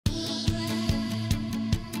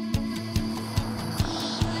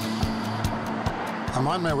I'm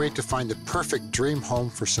on my way to find the perfect dream home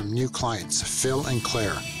for some new clients, Phil and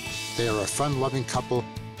Claire. They are a fun-loving couple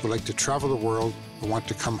who like to travel the world and want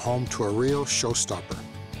to come home to a real showstopper.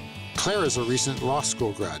 Claire is a recent law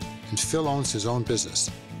school grad, and Phil owns his own business.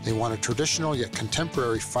 They want a traditional yet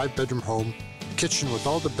contemporary 5-bedroom home, kitchen with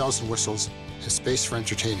all the bells and whistles, and space for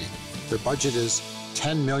entertaining. Their budget is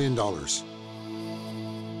 $10 million.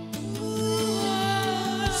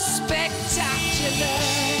 Spectacular,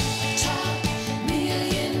 top $1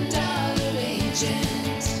 million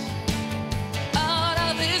agent. Out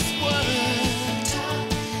of this world, top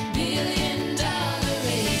 $1 million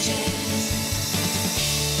agent.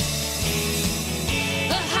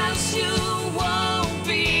 A house you won't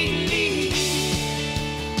believe.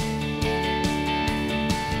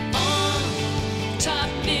 On top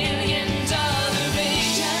 $1 million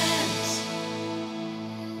agent.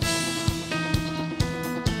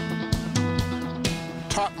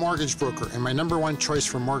 Top mortgage broker and my #1 choice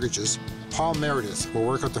for mortgages, Paul Meredith, will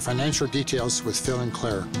work out the financial details with Phil and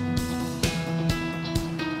Claire.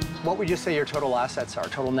 What would you say your total assets are,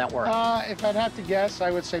 total net worth? If I'd have to guess,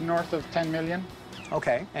 I would say north of 10 million.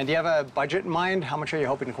 Okay, and do you have a budget in mind? How much are you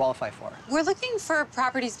hoping to qualify for? We're looking for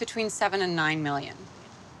properties between 7 and 9 million.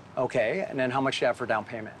 Okay, and then how much do you have for down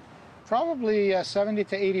payment? Probably 70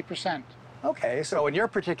 to 80%. Okay, so in your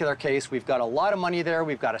particular case, we've got a lot of money there,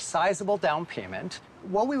 we've got a sizable down payment.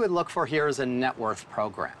 What we would look for here is a net worth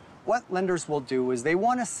program. What lenders will do is they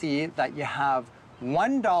want to see that you have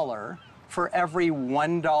 $1 for every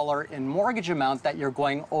 $1 in mortgage amount that you're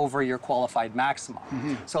going over your qualified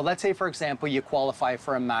maximum. So let's say, for example, you qualify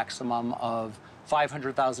for a maximum of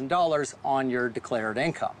 $500,000 on your declared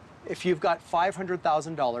income. If you've got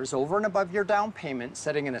 $500,000 over and above your down payment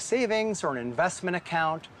sitting in a savings or an investment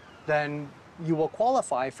account, then you will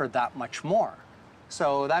qualify for that much more.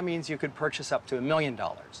 So that means you could purchase up to $1 million.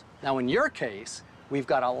 Now, in your case, we've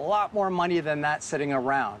got a lot more money than that sitting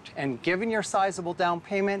around. And given your sizable down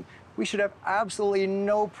payment, we should have absolutely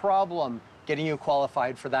no problem getting you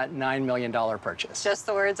qualified for that $9 million purchase. Just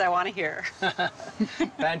the words I want to hear.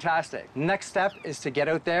 Fantastic. Next step is to get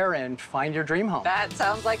out there and find your dream home. That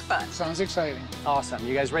sounds like fun. Sounds exciting. Awesome.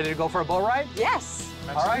 You guys ready to go for a bull ride? Yes.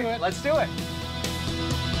 All right, let's do it.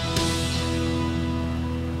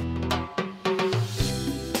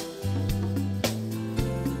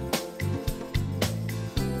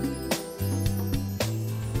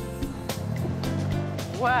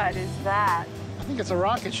 What is that? I think it's a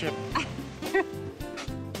rocket ship.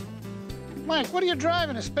 Mike, what are you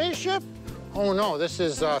driving, a spaceship? Oh no, this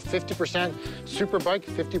is 50% super bike,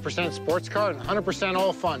 50% sports car, and 100%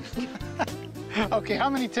 all fun. Okay,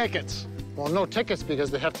 how many tickets? Well, no tickets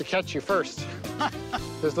because they have to catch you first.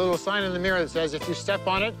 There's a little sign in the mirror that says if you step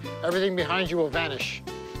on it, everything behind you will vanish.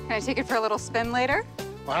 Can I take it for a little spin later?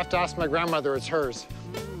 I'll have to ask my grandmother, it's hers.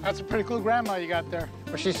 That's a pretty cool grandma you got there.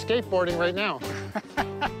 Well, she's skateboarding right now.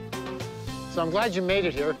 So I'm glad you made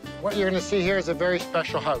it here. What you're gonna see here is a very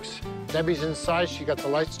special house. Debbie's inside, she got the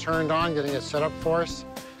lights turned on, getting it set up for us.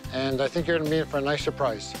 And I think you're gonna be in for a nice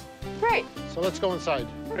surprise. Great. So let's go inside.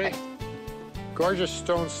 Great. Gorgeous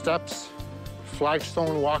stone steps,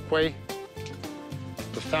 flagstone walkway,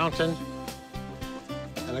 the fountain,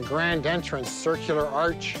 and a grand entrance, circular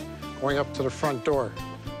arch going up to the front door.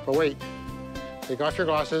 But wait, take off your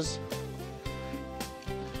glasses.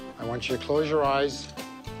 I want you to close your eyes.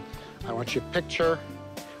 I want you to picture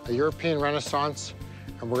a European Renaissance,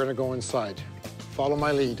 and we're gonna go inside. Follow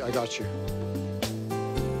my lead, I got you.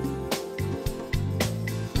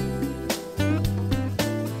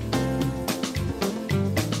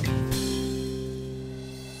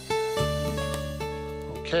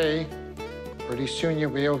 Okay, pretty soon you'll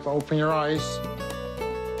be able to open your eyes.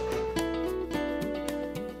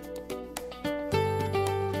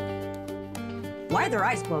 Why are their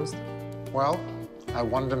eyes closed? Well, I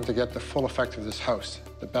wanted them to get the full effect of this house.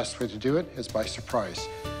 The best way to do it is by surprise.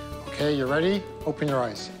 Okay, you ready? Open your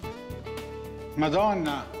eyes.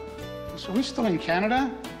 Madonna. So we still in Canada?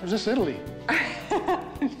 Or is this Italy?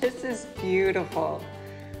 This is beautiful.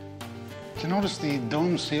 Do you notice the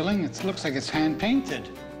dome ceiling? It looks like it's hand-painted.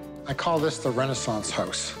 I call this the Renaissance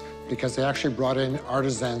house because they actually brought in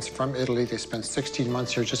artisans from Italy. They spent 16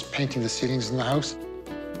 months here just painting the ceilings in the house.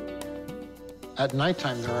 At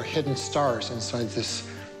nighttime, there are hidden stars inside this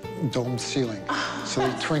domed ceiling, so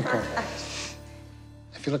they twinkle.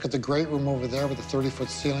 If you look at the great room over there with the 30-foot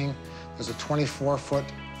ceiling, there's a 24-foot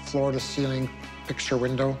floor-to-ceiling picture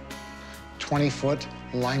window, 20-foot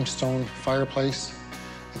limestone fireplace,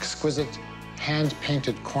 exquisite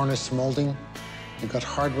hand-painted cornice molding. You've got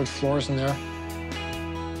hardwood floors in there.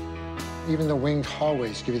 Even the winged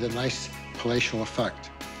hallways give you the nice palatial effect.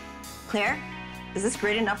 Claire, Is this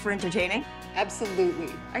great enough for entertaining?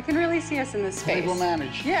 Absolutely. I can really see us in this I space. think we'll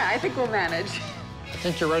manage. Yeah, I think we'll manage. I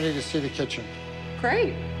think you're ready to see the kitchen.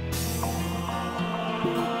 Great.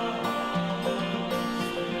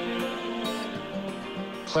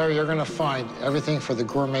 Claire, you're gonna find everything for the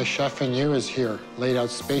gourmet chef in you is here, laid out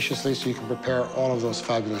spaciously so you can prepare all of those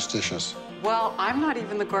fabulous dishes. Well, I'm not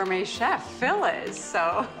even the gourmet chef. Phil is,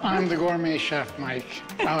 so. I'm the gourmet chef, Mike.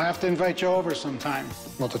 I'll have to invite you over sometime.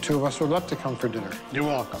 Well, the two of us would love to come for dinner. You're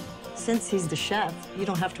welcome. Since he's the chef, you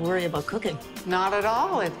don't have to worry about cooking. Not at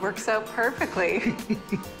all. It works out perfectly.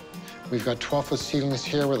 We've got 12-foot ceilings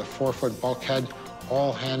here with a 4-foot bulkhead,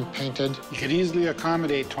 all hand-painted. You could easily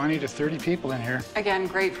accommodate 20 to 30 people in here. Again,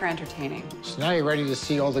 great for entertaining. So now you're ready to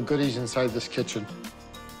see all the goodies inside this kitchen.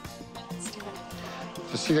 Let's do it.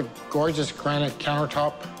 To see the gorgeous granite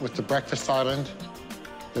countertop with the breakfast island.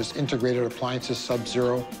 There's integrated appliances,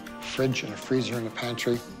 Sub-Zero, fridge and a freezer in the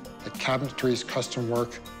pantry. The cabinetry is custom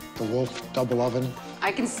work. The Wolf double oven.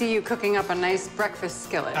 I can see you cooking up a nice breakfast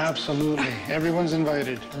skillet. Absolutely. Everyone's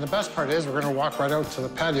invited. And the best part is we're going to walk right out to the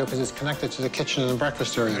patio because it's connected to the kitchen and the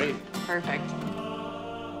breakfast area. Great. Perfect.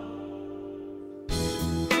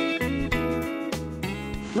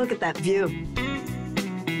 Look at that view.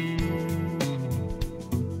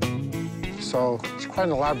 So it's quite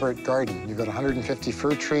an elaborate garden. You've got 150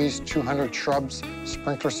 fruit trees, 200 shrubs,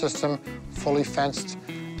 sprinkler system, fully fenced,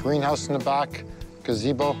 greenhouse in the back,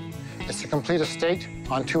 gazebo. It's a complete estate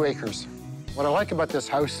on 2 acres. What I like about this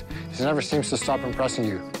house is it never seems to stop impressing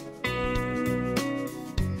you.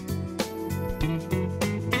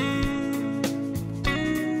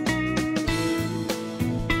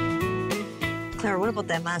 Claire, what about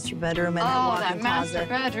that master bedroom and that Oh, walk-in that master closet?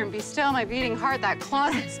 bedroom. Be still my beating heart. That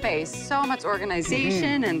closet space. So much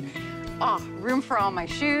organization and, room for all my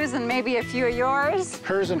shoes and maybe a few of yours.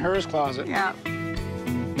 Hers and hers closet. Yeah.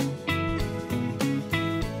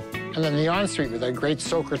 And then the ensuite with that great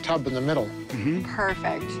soaker tub in the middle.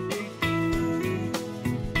 Perfect.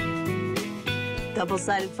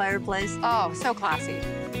 Double-sided fireplace. Oh, so classy.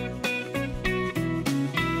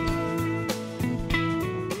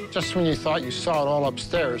 Just when you thought you saw it all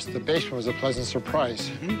upstairs, the basement was a pleasant surprise.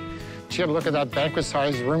 Did you have a look at that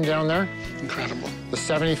banquet-sized room down there? Incredible. The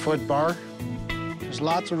 70-foot bar. There's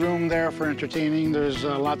lots of room there for entertaining. There's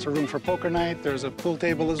lots of room for poker night. There's a pool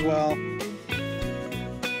table as well.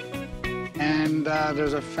 And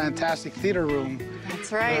there's a fantastic theater room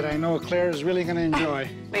That's right. that I know Claire is really going to enjoy.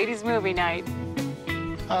 Ladies' movie night.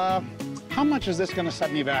 How much is this going to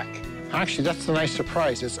set me back? Actually, that's the nice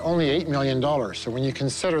surprise. It's only $8 million. So when you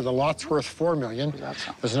consider the lot's worth $4 million,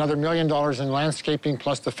 there's another $1 million in landscaping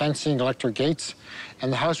plus the fencing, electric gates,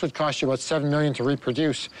 and the house would cost you about $7 million to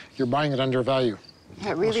reproduce. You're buying it under value.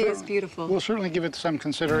 It really is beautiful. We'll certainly give it some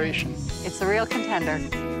consideration. It's a real contender.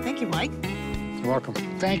 Thank you, Mike. You're welcome.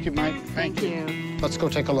 Thank you, Mike. Thank you. Let's go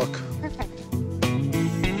take a look. Perfect.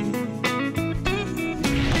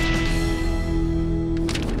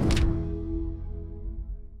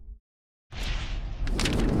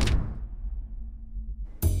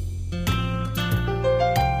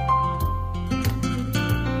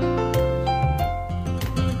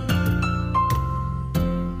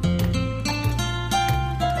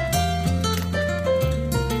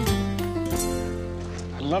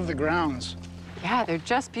 I love the grounds. Yeah, they're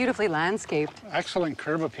just beautifully landscaped. Excellent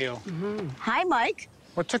curb appeal. Hi, Mike.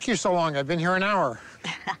 What took you so long? I've been here an hour.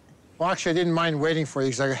 Well, actually, I didn't mind waiting for you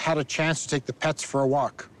because I had a chance to take the pets for a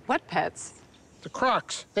walk. What pets? The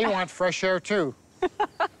crocs, they want fresh air too.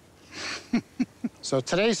 So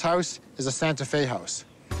today's house is a Santa Fe house.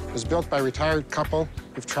 It was built by a retired couple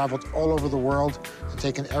who've traveled all over the world and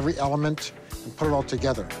taken every element and put it all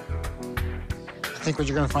together. I think what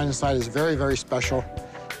you're gonna find inside is very, very special.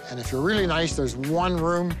 And if you're really nice, there's one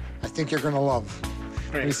room I think you're gonna love.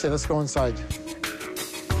 What do you say, let's go inside.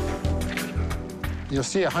 You'll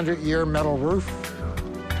see a 100-year metal roof,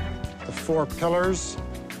 the 4 pillars,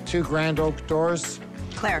 2 grand oak doors.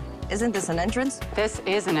 Claire, isn't this an entrance? This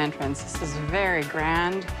is an entrance. This is very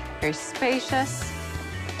grand, very spacious,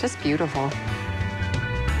 just beautiful.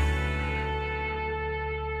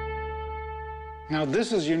 Now,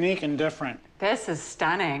 this is unique and different. This is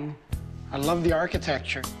stunning. I love the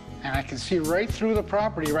architecture, and I can see right through the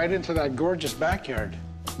property, right into that gorgeous backyard.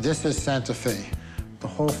 This is Santa Fe. The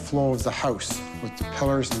whole flow of the house with the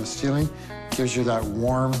pillars and the ceiling gives you that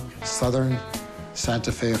warm, southern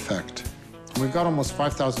Santa Fe effect. We've got almost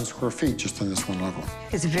 5,000 square feet just on this one level.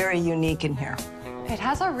 It's very unique in here. It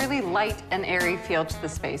has a really light and airy feel to the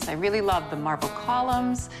space. I really love the marble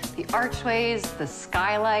columns, the archways, the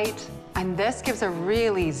skylight, and this gives a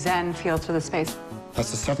really zen feel to the space.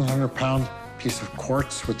 That's a 700-pound piece of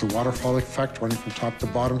quartz with the waterfall effect running from top to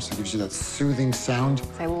bottom, so it gives you that soothing sound.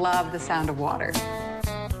 I love the sound of water.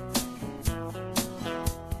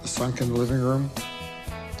 The sunken living room,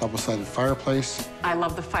 double-sided fireplace. I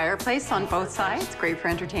love the fireplace on both sides, great for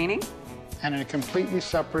entertaining. And a completely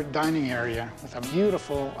separate dining area with a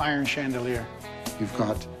beautiful iron chandelier. You've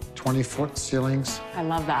got 20-foot ceilings I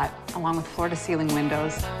love that, along with floor-to-ceiling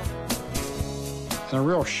windows. and a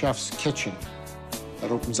real chef's kitchen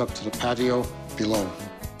that opens up to the patio below.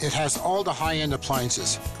 It has all the high-end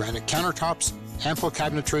appliances, granite countertops, ample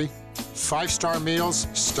cabinetry, 5-star meals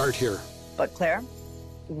start here. But Claire,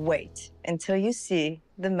 wait until you see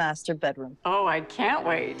the master bedroom. Oh, I can't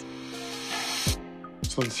wait.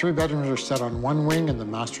 So the 3 bedrooms are set on one wing and the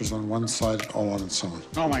master's on one side, all on its own.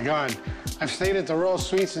 Oh my God. I've stayed at the Royal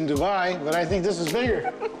Suites in Dubai, but I think this is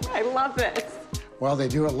bigger. I love this. Well, they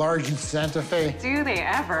do it large in Santa Fe. Do they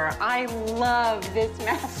ever? I love this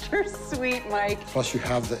master suite, Mike. Plus you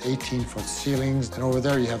have the 18-foot ceilings, and over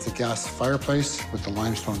there you have the gas fireplace with the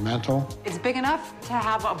limestone mantle. It's big enough to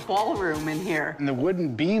have a ballroom in here. And the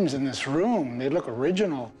wooden beams in this room, they look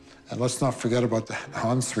original. And let's not forget about the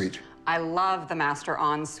ensuite. I love the master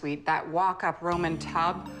ensuite, that walk-up Roman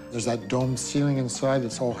tub. There's that domed ceiling inside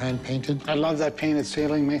that's all hand-painted. I love that painted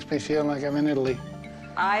ceiling, makes me feel like I'm in Italy.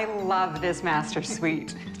 I love this master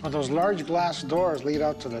suite. Well, those large glass doors lead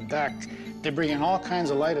out to the deck. They bring in all kinds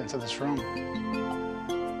of light into this room.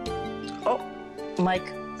 Oh,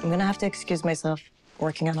 Mike, I'm gonna have to excuse myself.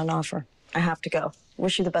 Working on an offer. I have to go.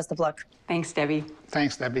 Wish you the best of luck. Thanks, Debbie.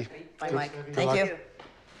 Thanks, Debbie. Bye, Mike. Good Thank luck. you.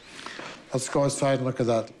 Let's go outside and look at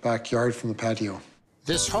that backyard from the patio.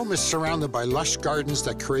 This home is surrounded by lush gardens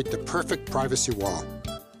that create the perfect privacy wall.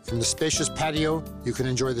 From the spacious patio, you can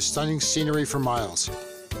enjoy the stunning scenery for miles.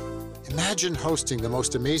 Imagine hosting the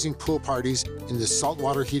most amazing pool parties in this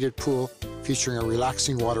saltwater heated pool featuring a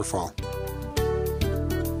relaxing waterfall.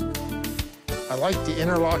 I like the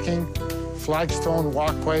interlocking flagstone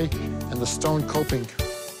walkway and the stone coping.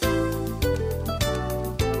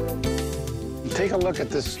 Take a look at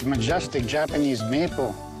this majestic Japanese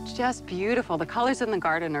maple. It's just beautiful. The colors in the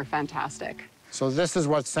garden are fantastic. So this is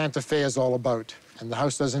what Santa Fe is all about. And the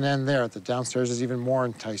house doesn't end there. The downstairs is even more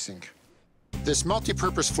enticing. This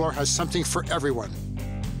multi-purpose floor has something for everyone.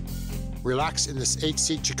 Relax in this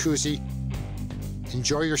 8-seat jacuzzi.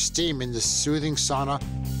 Enjoy your steam in this soothing sauna.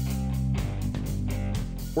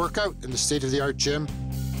 Work out in the state-of-the-art gym.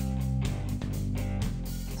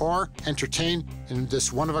 Or entertain in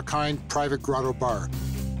this one-of-a-kind private grotto bar,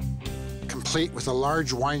 complete with a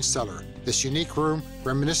large wine cellar. This unique room,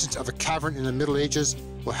 reminiscent of a cavern in the Middle Ages,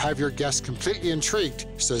 will have your guests completely intrigued,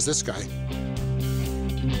 says this guy.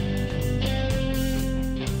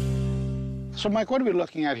 So, Mike, what are we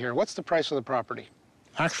looking at here? What's the price of the property?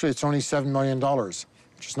 Actually, it's only $7 million,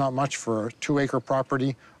 which is not much for a 2-acre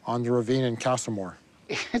property on the ravine in Castlemore.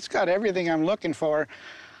 It's got everything I'm looking for.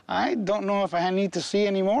 I don't know if I need to see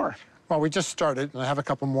any more. Well, we just started, and I have a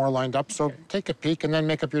couple more lined up, so take a peek and then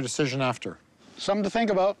make up your decision after. Something to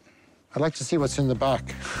think about. I'd like to see what's in the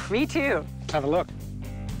back. Me too. Let's have a look.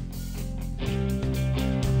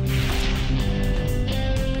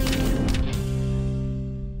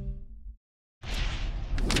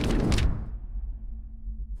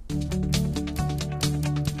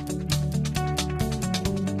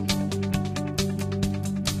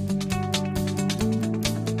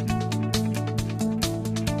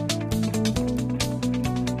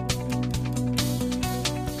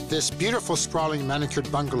 This beautiful, sprawling,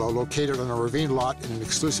 manicured bungalow located on a ravine lot in an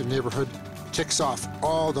exclusive neighborhood ticks off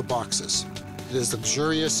all the boxes. It is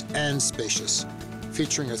luxurious and spacious.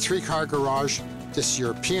 Featuring a 3-car garage, this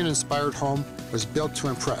European-inspired home was built to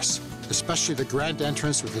impress, especially the grand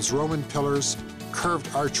entrance with its Roman pillars, curved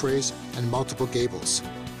archways, and multiple gables.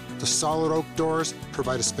 The solid oak doors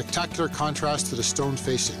provide a spectacular contrast to the stone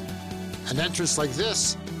facing. An entrance like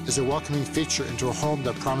this is a welcoming feature into a home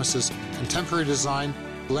that promises contemporary design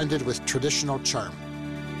blended with traditional charm.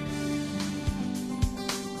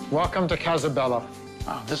 Welcome to Casabella.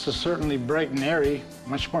 Wow, this is certainly bright and airy,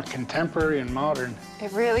 much more contemporary and modern.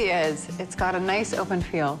 It really is. It's got a nice open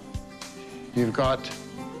feel. You've got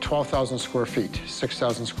 12,000 square feet,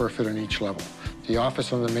 6,000 square feet on each level. The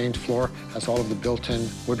office on the main floor has all of the built-in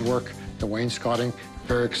woodwork, the wainscoting,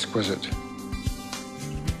 very exquisite.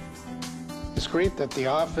 It's great that the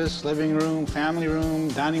office, living room, family room,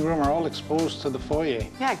 dining room are all exposed to the foyer.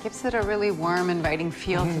 Yeah, it gives it a really warm, inviting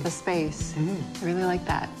feel to the space. I really like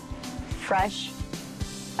that. Fresh,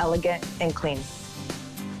 elegant, and clean.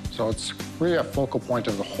 So it's really a focal point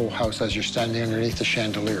of the whole house as you're standing underneath the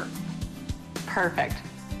chandelier. Perfect.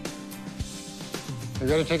 We're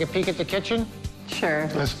going to take a peek at the kitchen? Sure.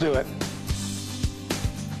 Let's do it.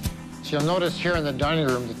 So you'll notice here in the dining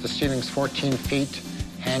room that the ceiling's 14 feet,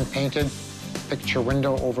 hand-painted, picture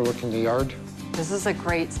window overlooking the yard. This is a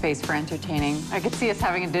great space for entertaining. I could see us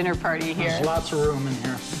having a dinner party here. There's lots of room in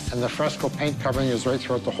here. And the fresco paint covering is right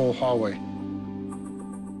throughout the whole hallway.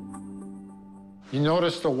 You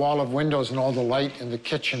notice the wall of windows and all the light in the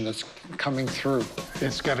kitchen that's coming through.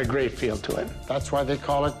 It's got a great feel to it. That's why they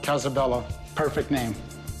call it Casabella. Perfect name.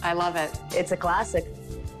 I love it. It's a classic.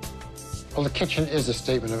 Well, the kitchen is a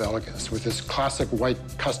statement of elegance with this classic white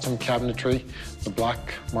custom cabinetry, the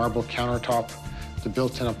black marble countertop, the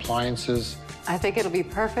built-in appliances. I think it'll be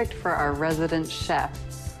perfect for our resident chef.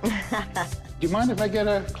 Do you mind if I get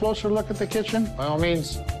a closer look at the kitchen? By all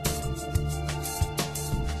means.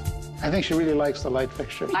 I think she really likes the light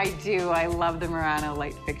fixtures. I do. I love the Murano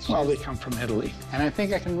light fixtures. Well, they come from Italy. And I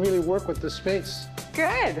think I can really work with this space.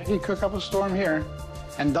 Good. You cook up a storm here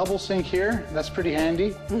and double sink here. That's pretty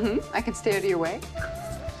handy. I can stay out of your way.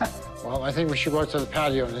 Well, I think we should go out to the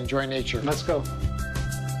patio and enjoy nature. Let's go.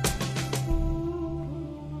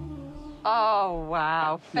 Oh,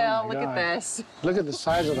 wow. Phil, look at God. this. Look at the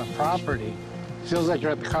size of the property. Feels like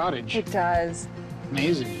you're at the cottage. It does.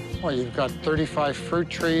 Amazing. Well, you've got 35 fruit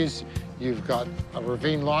trees, you've got a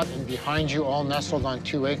ravine lot, and behind you, all nestled on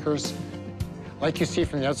 2 acres. Like you see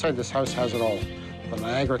from the outside, this house has it all. The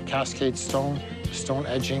Niagara Cascade stone, the stone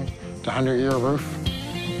edging, the 100-year roof.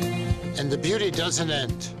 And the beauty doesn't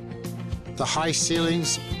end. The high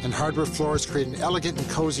ceilings and hardwood floors create an elegant and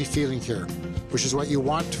cozy feeling here, which is what you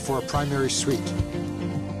want for a primary suite.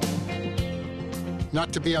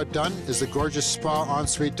 Not to be outdone is the gorgeous spa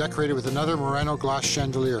ensuite decorated with another Murano glass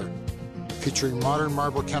chandelier, featuring modern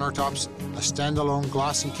marble countertops, a standalone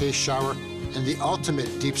glass-encased shower, and the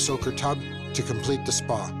ultimate deep soaker tub to complete the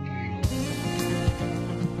spa.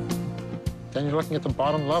 Then you're looking at the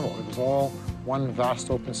bottom level. It was all one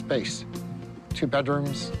vast open space. 2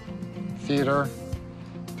 bedrooms, theater,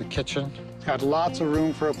 the kitchen. Got lots of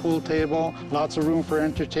room for a pool table, lots of room for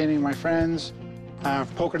entertaining my friends,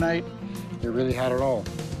 poker night. You really had it all.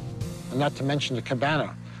 And not to mention the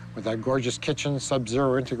cabana with that gorgeous kitchen,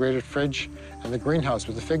 sub-zero integrated fridge, and the greenhouse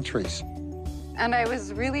with the fig trees. And I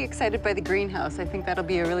was really excited by the greenhouse. I think that'll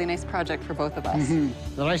be a really nice project for both of us.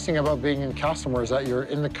 The nice thing about being in Castlemore is that you're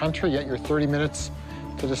in the country, yet you're 30 minutes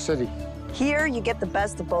to the city. Here, you get the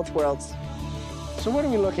best of both worlds. So what are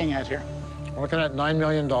we looking at here? We're looking at $9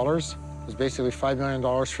 million. It's basically $5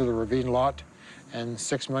 million for the ravine lot and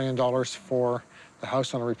 $6 million for the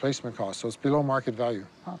house on a replacement cost, so it's below market value.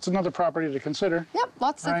 Well, it's another property to consider. Yep,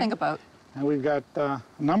 lots to Right. think about. And we've got a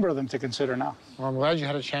number of them to consider now. Well, I'm glad you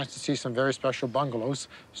had a chance to see some very special bungalows.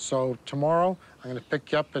 So tomorrow, I'm going to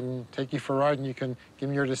pick you up and take you for a ride, and you can give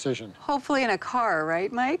me your decision. Hopefully in a car,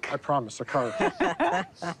 right, Mike? I promise, a car. I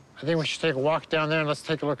think we should take a walk down there, and let's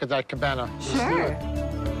take a look at that cabana. Sure.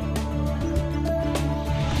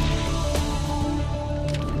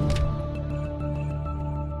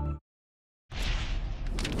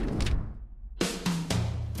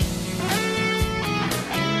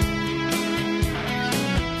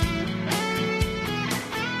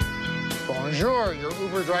 Bonjour, your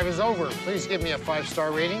Uber drive is over. Please give me a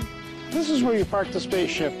 5-star rating. This is where you park the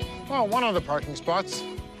spaceship. Well, one of the parking spots.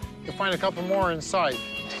 You'll find a couple more inside.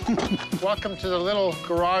 Welcome to the little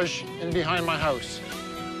garage in behind my house.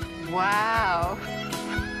 Wow.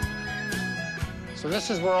 So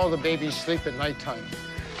this is where all the babies sleep at nighttime.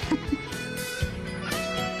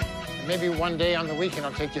 And maybe one day on the weekend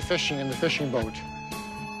I'll take you fishing in the fishing boat.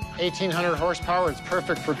 1,800 horsepower, it's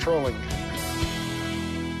perfect for trolling.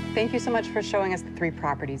 Thank you so much for showing us the 3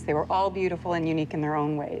 properties. They were all beautiful and unique in their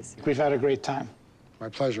own ways. We've had a great time. My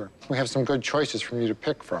pleasure. We have some good choices for you to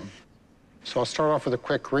pick from. So I'll start off with a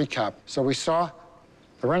quick recap. So we saw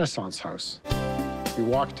the Renaissance house. We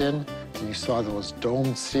walked in and you saw those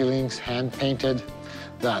domed ceilings, hand-painted,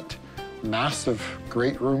 that massive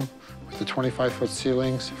great room with the 25-foot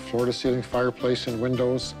ceilings, floor-to-ceiling fireplace and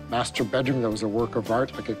windows, master bedroom that was a work of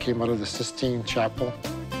art, like it came out of the Sistine Chapel.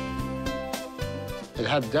 It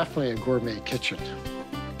had definitely a gourmet kitchen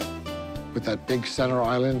with that big center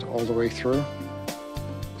island all the way through.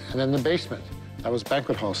 And then the basement, that was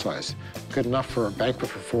banquet hall size, good enough for a banquet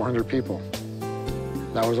for 400 people.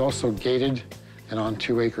 That was also gated and on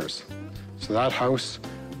 2 acres. So that house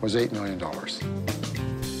was $8 million.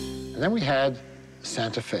 And then we had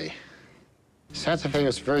Santa Fe. Santa Fe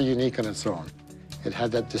was very unique on its own. It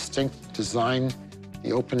had that distinct design,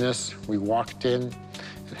 the openness. We walked in.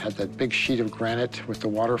 It had that big sheet of granite with the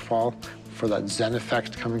waterfall for that Zen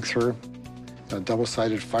effect coming through. A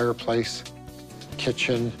double-sided fireplace,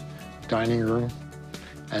 kitchen, dining room,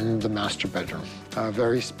 and the master bedroom.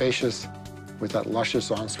 Very spacious with that luscious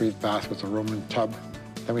ensuite bath with a Roman tub,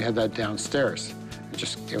 Then we had that downstairs.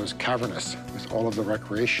 It was cavernous with all of the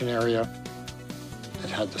recreation area. It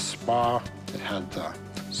had the spa, it had the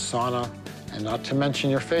sauna, and not to mention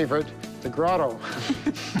your favorite, the grotto.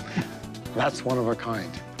 That's one of a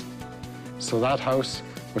kind. So that house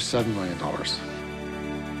was $7 million.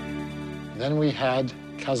 Then we had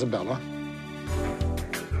Casabella.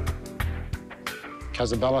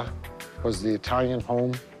 Casabella was the Italian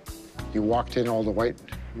home. You walked in, all the white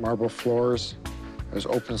marble floors. There was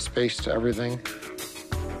open space to everything.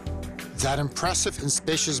 That impressive and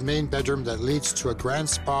spacious main bedroom that leads to a grand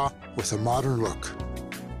spa with a modern look.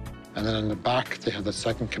 And then in the back, they had the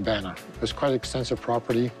second cabana. It was quite an extensive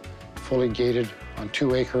property, fully gated on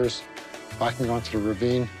 2 acres, backing onto the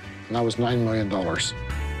ravine, and that was $9 million.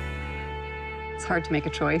 It's hard to make a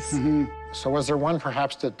choice. So was there one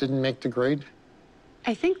perhaps that didn't make the grade?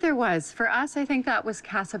 I think there was. For us, I think that was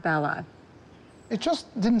Casabella. It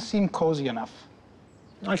just didn't seem cozy enough.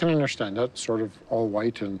 I can understand that, sort of all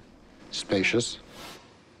white and spacious.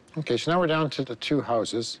 Okay, so now we're down to the 2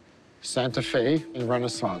 houses, Santa Fe and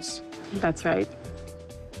Renaissance. That's right.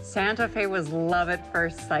 Santa Fe was love at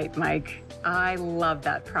first sight, Mike. I love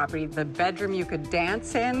that property. The bedroom you could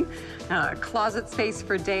dance in, closet space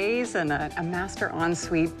for days, and a master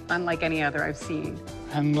ensuite unlike any other I've seen.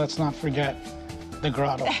 And let's not forget the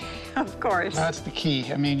grotto. Of course. That's the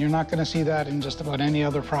key. I mean, you're not going to see that in just about any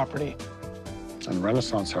other property. And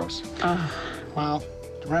Renaissance house. Well,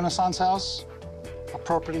 the Renaissance house,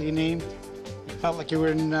 appropriately named. You felt like you were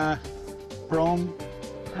in Rome.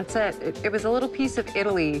 That's it. It was a little piece of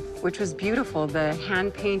Italy, which was beautiful. The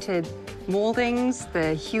hand-painted moldings,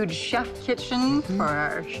 the huge chef kitchen for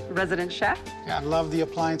our resident chef. Yeah, I love the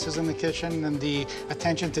appliances in the kitchen and the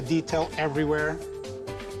attention to detail everywhere.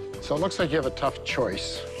 So it looks like you have a tough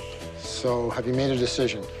choice. So have you made a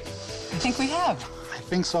decision? I think we have. I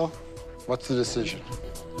think so. What's the decision?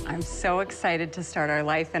 I'm so excited to start our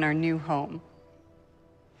life in our new home.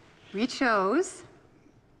 We chose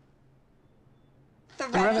The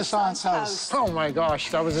Renaissance house. Oh my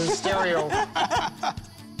gosh, that was in stereo.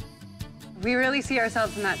 We really see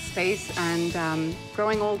ourselves in that space and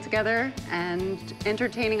growing old together and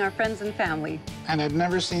entertaining our friends and family. And I'd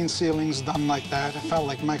never seen ceilings done like that. It felt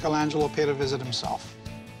like Michelangelo paid a visit himself.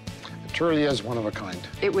 It truly is one of a kind.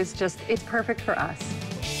 It was just, it's perfect for us.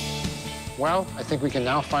 Well, I think we can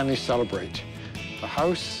now finally celebrate the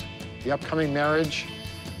house, the upcoming marriage,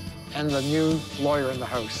 and the new lawyer in the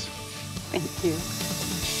house. Thank you.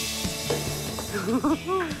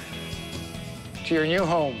 To your new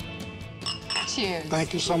home. Cheers.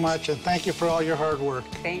 Thank you so much, and thank you for all your hard work.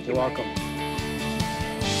 Thank you. You're Mike. welcome.